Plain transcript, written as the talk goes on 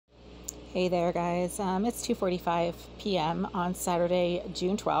Hey there, guys. It's 2:45 p.m. on Saturday,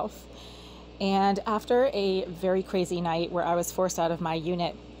 June 12th. And after a very crazy night where I was forced out of my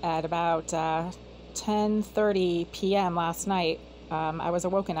unit at about 10:30 p.m. last night, I was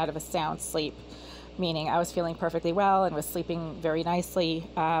awoken out of a sound sleep, meaning I was feeling perfectly well and was sleeping very nicely,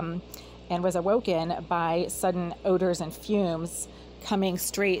 and was awoken by sudden odors and fumes coming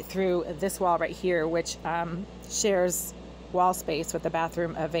straight through this wall right here, which shares wall space with the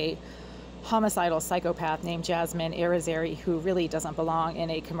bathroom of a homicidal psychopath named Jasmine Irizarry, who really doesn't belong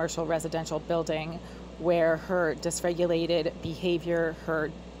in a commercial residential building, where her dysregulated behavior,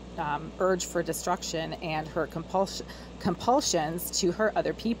 her urge for destruction, and her compulsions to hurt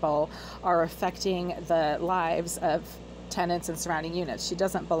other people are affecting the lives of tenants and surrounding units. She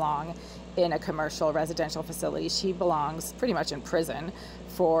doesn't belong in a commercial residential facility. She belongs pretty much in prison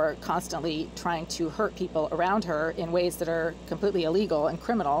for constantly trying to hurt people around her in ways that are completely illegal and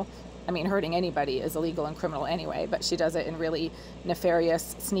criminal. I mean, hurting anybody is illegal and criminal anyway, but she does it in really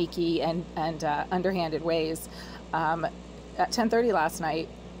nefarious, sneaky, and underhanded ways. At 10:30 last night,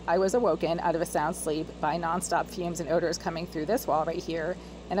 I was awoken out of a sound sleep by nonstop fumes and odors coming through this wall right here.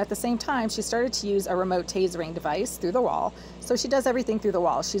 And at the same time, she started to use a remote tasering device through the wall. So she does everything through the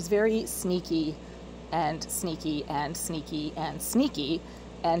wall. She's very sneaky and sneaky and sneaky and sneaky,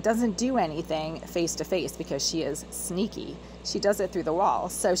 and doesn't do anything face to face because she is sneaky. She does it through the wall.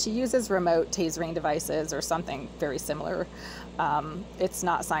 So she uses remote tasering devices or something very similar. It's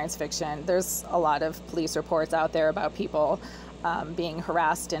not science fiction. There's a lot of police reports out there about people being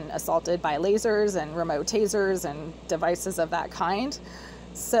harassed and assaulted by lasers and remote tasers and devices of that kind.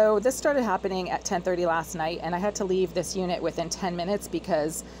 So this started happening at 10:30 last night, and I had to leave this unit within 10 minutes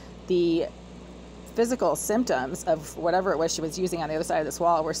because the physical symptoms of whatever it was she was using on the other side of this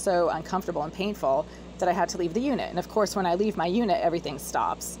wall were so uncomfortable and painful that I had to leave the unit. And of course, when I leave my unit, everything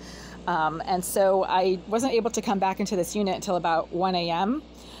stops. And so I wasn't able to come back into this unit until about 1 a.m.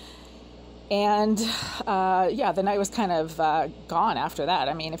 And yeah, the night was kind of gone after that.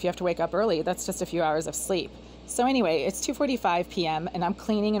 I mean, if you have to wake up early, that's just a few hours of sleep. So anyway, it's 2:45 p.m. and I'm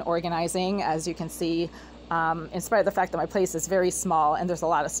cleaning and organizing, as you can see. In spite of the fact that my place is very small and there's a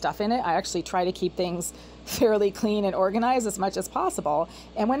lot of stuff in it, I actually try to keep things fairly clean and organized as much as possible.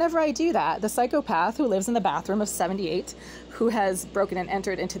 And whenever I do that, the psychopath who lives in the bathroom of 78, who has broken and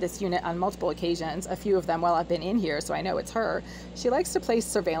entered into this unit on multiple occasions, a few of them while I've been in here, so I know it's her, she likes to place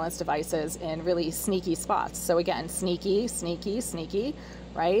surveillance devices in really sneaky spots. So again, sneaky, sneaky, sneaky,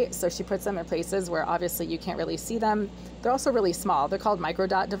 right? So she puts them in places where obviously you can't really see them. They're also really small. They're called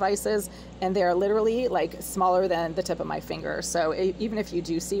microdot devices, and they're literally like smaller than the tip of my finger. So even if you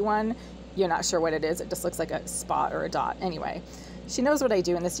do see one, you're not sure what it is. It just looks like a spot or a dot. Anyway, she knows what I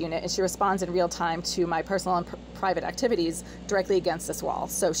do in this unit, and she responds in real time to my personal and private activities directly against this wall.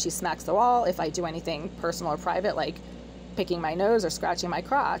 So she smacks the wall if I do anything personal or private, like picking my nose or scratching my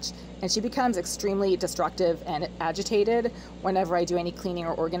crotch, and she becomes extremely destructive and agitated whenever I do any cleaning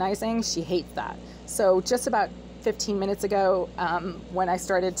or organizing. She hates that. So just about 15 minutes ago, when I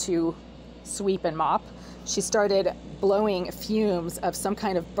started to sweep and mop, she started blowing fumes of some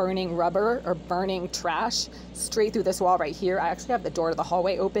kind of burning rubber or burning trash straight through this wall right here. I actually have the door to the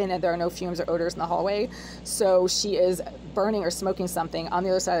hallway open, and there are no fumes or odors in the hallway. So she is burning or smoking something on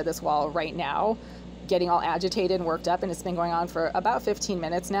the other side of this wall right now, getting all agitated and worked up, and it's been going on for about 15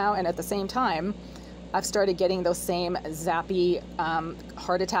 minutes now. And at the same time, I've started getting those same zappy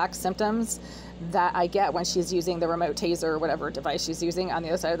heart attack symptoms that I get when she's using the remote taser or whatever device she's using on the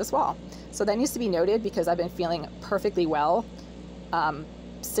other side of this wall. So that needs to be noted, because I've been feeling perfectly well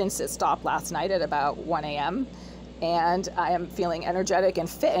since it stopped last night at about 1 a.m. And I am feeling energetic and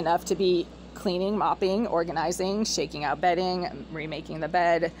fit enough to be cleaning, mopping, organizing, shaking out bedding, remaking the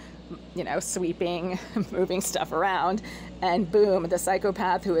bed, you know, sweeping, moving stuff around, and boom, the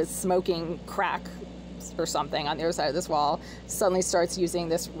psychopath who is smoking crack or something on the other side of this wall suddenly starts using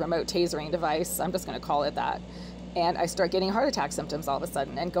this remote tasering device. I'm just going to call it that. And I start getting heart attack symptoms all of a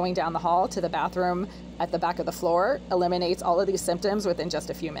sudden, and going down the hall to the bathroom at the back of the floor eliminates all of these symptoms within just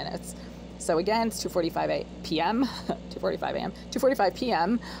a few minutes. So again, it's 2:45 p.m. 2:45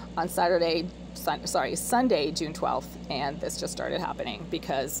 p.m. on Sunday, June 12th, and this just started happening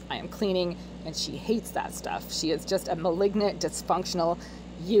because I am cleaning, and she hates that stuff. She is just a malignant, dysfunctional,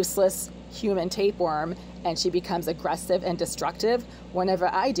 useless human tapeworm, and she becomes aggressive and destructive whenever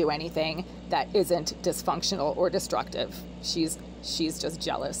I do anything that isn't dysfunctional or destructive. She's just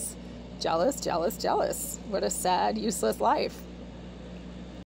jealous. Jealous, jealous, jealous. What a sad, useless life.